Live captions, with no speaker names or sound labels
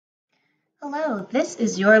Hello, this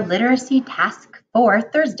is your literacy task for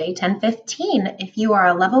Thursday, 10:15. If you are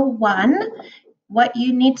a level 1, what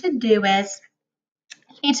you need to do is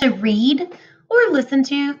you need to read or listen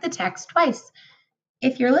to the text twice.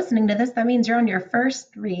 If you're listening to this, that means you're on your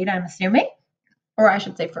first read, I'm assuming, or I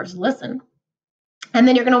should say first listen. And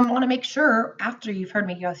then you're going to want to make sure after you've heard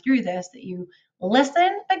me go through this that you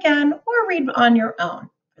listen again or read on your own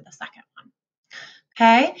for the second one.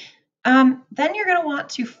 Okay? Then you're going to want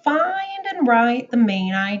to find and write the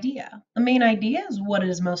main idea. The main idea is what it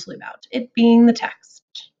is mostly about, it being the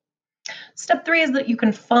text. Step 3 is that you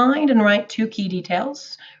can find and write 2 key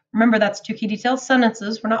details. Remember, that's 2 key details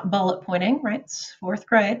sentences. We're not bullet pointing, right? It's 4th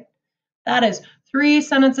grade. That is 3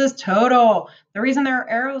 sentences total. The reason there are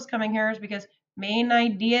arrows coming here is because main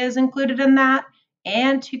idea is included in that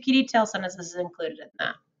and 2 key detail sentences is included in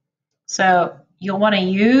that. So you'll want to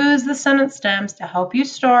use the sentence stems to help you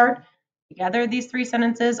start. Together, these 3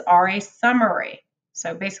 sentences are a summary.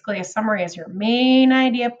 So basically, a summary is your main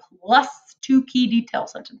idea plus 2 key detail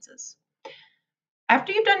sentences.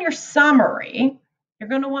 After you've done your summary, you're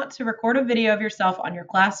going to want to record a video of yourself on your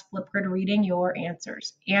class Flipgrid reading your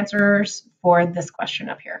answers for this question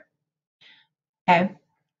up here. Okay.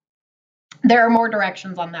 There are more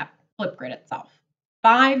directions on that Flipgrid itself.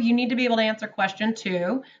 5, you need to be able to answer question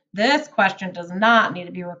 2. This question does not need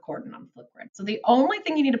to be recorded on Flipgrid. So the only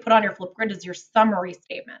thing you need to put on your Flipgrid is your summary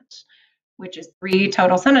statement, which is 3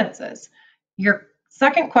 total sentences. Your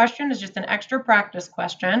second question is just an extra practice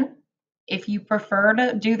question. If you prefer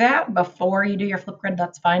to do that before you do your Flipgrid,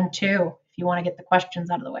 that's fine too, if you want to get the questions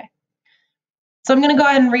out of the way. So I'm going to go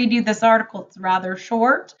ahead and read you this article. It's rather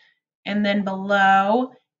short. And then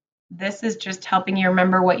below, this is just helping you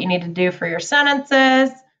remember what you need to do for your sentences.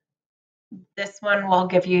 This one will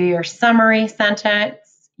give you your summary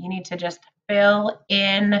sentence. You need to just fill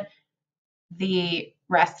in the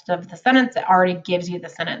rest of the sentence. It already gives you the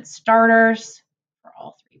sentence starters for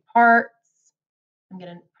all 3 parts. I'm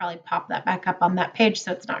going to probably pop that back up on that page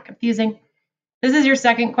so it's not confusing. This is your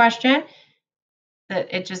second question.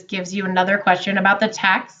 It just gives you another question about the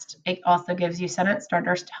text. It also gives you sentence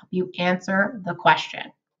starters to help you answer the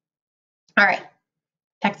question. All right,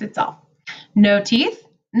 text itself. No teeth,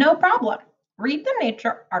 no problem. Read the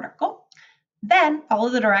nature article, then follow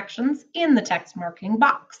the directions in the text marking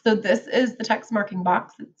box. So this is the text marking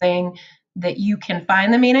box. It's saying that you can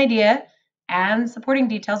find the main idea and supporting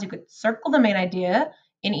details. You could circle the main idea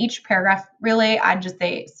in each paragraph. Really, I'd just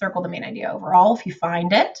say circle the main idea overall if you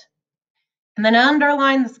find it. And then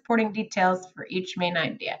underline the supporting details for each main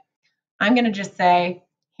idea. I'm going to just say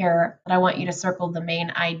here that I want you to circle the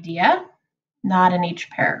main idea, not in each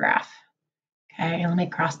paragraph. Okay, let me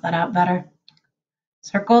cross that out better.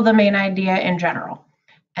 Circle the main idea in general.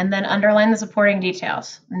 And then underline the supporting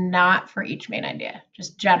details, not for each main idea,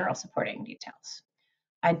 just general supporting details.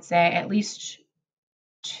 I'd say at least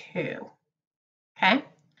 2. Okay?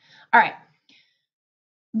 All right.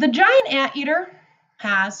 The giant anteater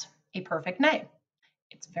has a perfect name.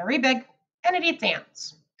 It's very big and it eats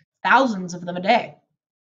ants, thousands of them a day.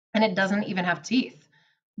 And it doesn't even have teeth.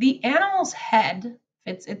 The animal's head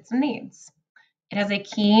fits its needs. It has a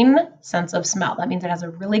keen sense of smell. That means it has a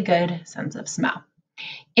really good sense of smell.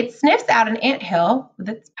 It sniffs out an anthill with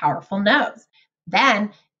its powerful nose.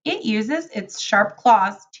 Then it uses its sharp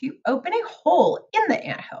claws to open a hole in the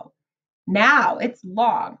anthill. Now its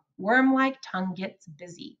long, worm-like tongue gets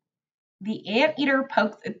busy. The anteater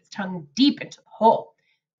pokes its tongue deep into the hole.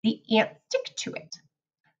 The ants stick to it.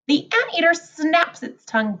 The anteater snaps its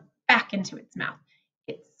tongue back into its mouth.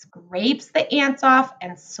 It scrapes the ants off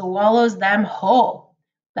and swallows them whole.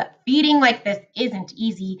 But feeding like this isn't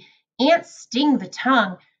easy. Ants sting the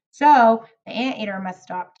tongue, so the anteater must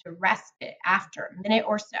stop to rest it after a minute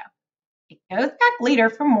or so. It goes back later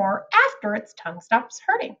for more after its tongue stops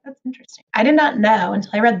hurting. That's interesting. I did not know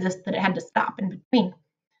until I read this that it had to stop in between.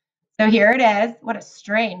 So here it is. What a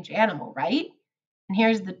strange animal, right? And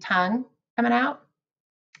here's the tongue coming out.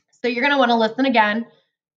 So you're going to want to listen again.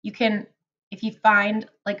 You can, if you find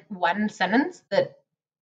like one sentence that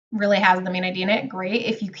really has the main idea in it, great.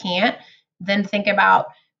 If you can't, then think about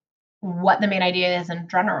what the main idea is in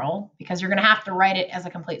general, because you're going to have to write it as a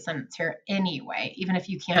complete sentence here anyway, even if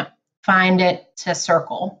you can't find it to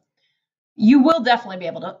circle. You will definitely be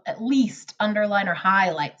able to at least underline or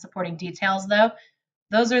highlight supporting details, though.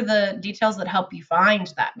 Those are the details that help you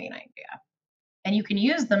find that main idea. And you can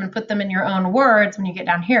use them and put them in your own words when you get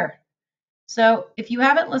down here. So if you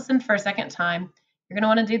haven't listened for a second time, you're going to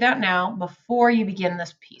want to do that now before you begin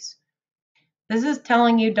this piece. This is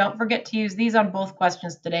telling you don't forget to use these on both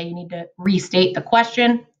questions today. You need to restate the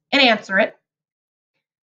question and answer it.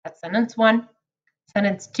 That's sentence 1.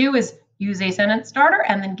 Sentence 2 is Use a sentence starter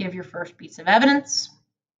and then give your first piece of evidence.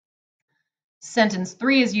 Sentence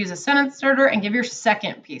 3 is use a sentence starter and give your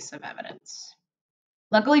second piece of evidence.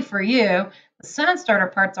 Luckily for you, the sentence starter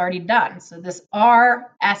part's already done. So this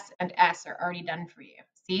R, S, and S are already done for you.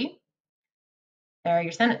 See? There are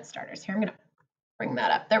your sentence starters. Here, I'm going to bring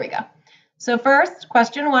that up. There we go. So first,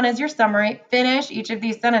 question 1 is your summary. Finish each of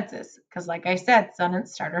these sentences because, like I said,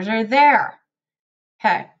 sentence starters are there.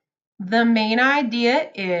 Okay. The main idea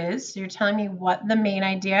is, so you're telling me what the main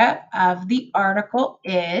idea of the article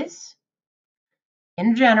is.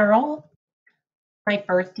 In general, my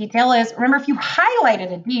first detail is, remember, if you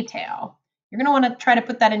highlighted a detail, you're going to want to try to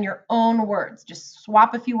put that in your own words. Just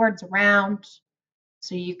swap a few words around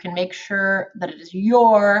so you can make sure that it is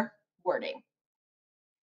your wording.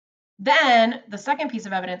 Then the second piece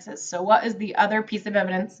of evidence is, so what is the other piece of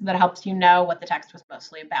evidence that helps you know what the text was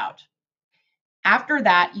mostly about? After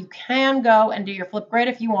that, you can go and do your Flipgrid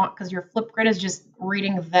if you want, because your Flipgrid is just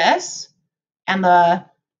reading this and the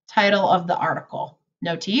title of the article.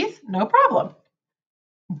 No teeth, no problem.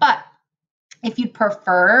 But if you'd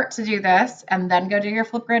prefer to do this and then go do your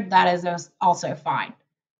Flipgrid, that is also fine.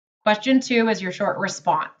 Question 2 is your short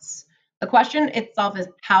response. The question itself is,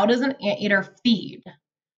 how does an anteater feed?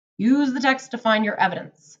 Use the text to find your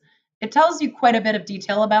evidence. It tells you quite a bit of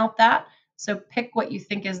detail about that, so pick what you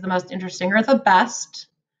think is the most interesting or the best.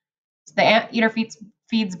 So the anteater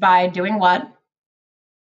feeds by doing what?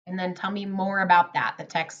 And then tell me more about that. The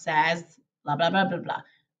text says blah, blah, blah, blah, blah.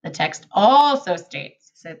 The text also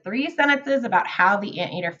states, so 3 sentences about how the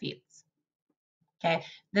anteater feeds. Okay,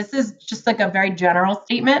 this is just like a very general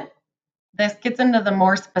statement. This gets into the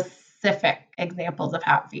more specific examples of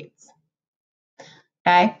how it feeds.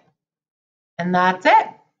 Okay, and that's it.